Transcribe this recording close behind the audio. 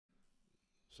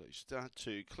So start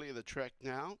to clear the track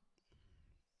now.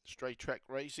 Straight track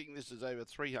racing. This is over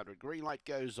 300. Green light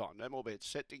goes on. No more bets.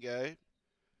 Set to go.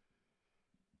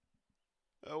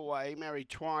 Away, Married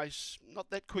Twice.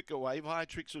 Not that quick away.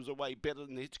 Viatrix was away better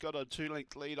than it. It's got a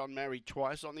 2-length lead on Married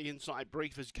Twice. On the inside,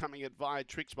 Brief is coming at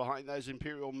Viatrix. Behind those,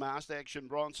 Imperial Master, Action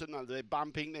Bronson. They're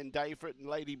bumping. Then Dayfrit and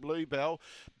Lady Bluebell.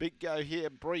 Big go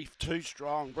here. Brief, too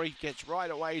strong. Brief gets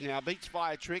right away now. Beats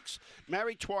Viatrix.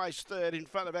 Married Twice third in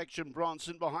front of Action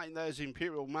Bronson. Behind those,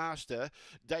 Imperial Master.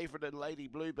 Dayfrit and Lady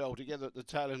Bluebell together at the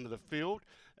tail end of the field.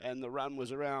 And the run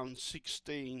was around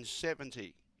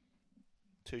 16.70.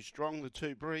 Too strong, the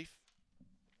two Brief.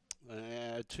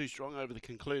 Too strong over the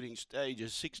concluding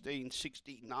stages.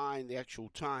 16.69 the actual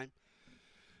time.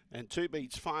 And 2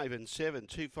 beats 5 and 7.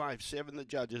 2.57 the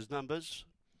judges' numbers.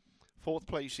 Fourth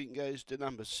placing goes to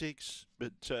number 6.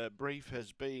 But Brief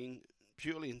has been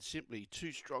purely and simply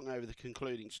too strong over the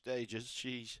concluding stages.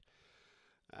 She's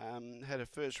had a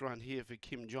first run here for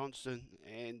Kim Johnston.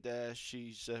 And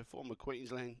she's a former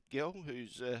Queensland girl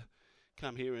who's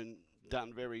come here and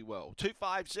done very well.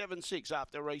 2.576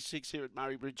 after race 6 here at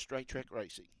Murray-Bridge Straight Track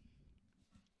Racing.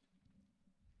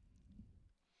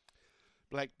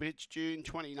 Black Bitch, June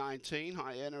 2019.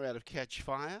 Hyena out of Catch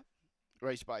Fire.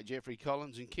 Raced by Jeffrey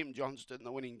Collins and Kim Johnston,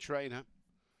 the winning trainer.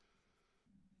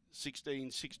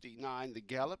 16.69 the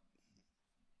gallop.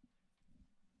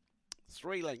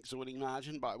 3 lengths the winning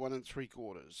margin by 1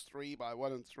 3/4. 3 by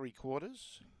 1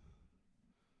 3/4.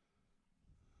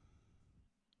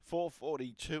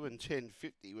 4.42 and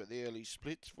 10.50 were the early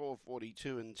splits.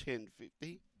 4.42 and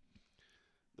 10.50.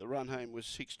 The run home was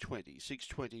 6.20.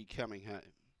 6.20 coming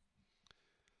home.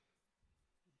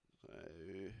 So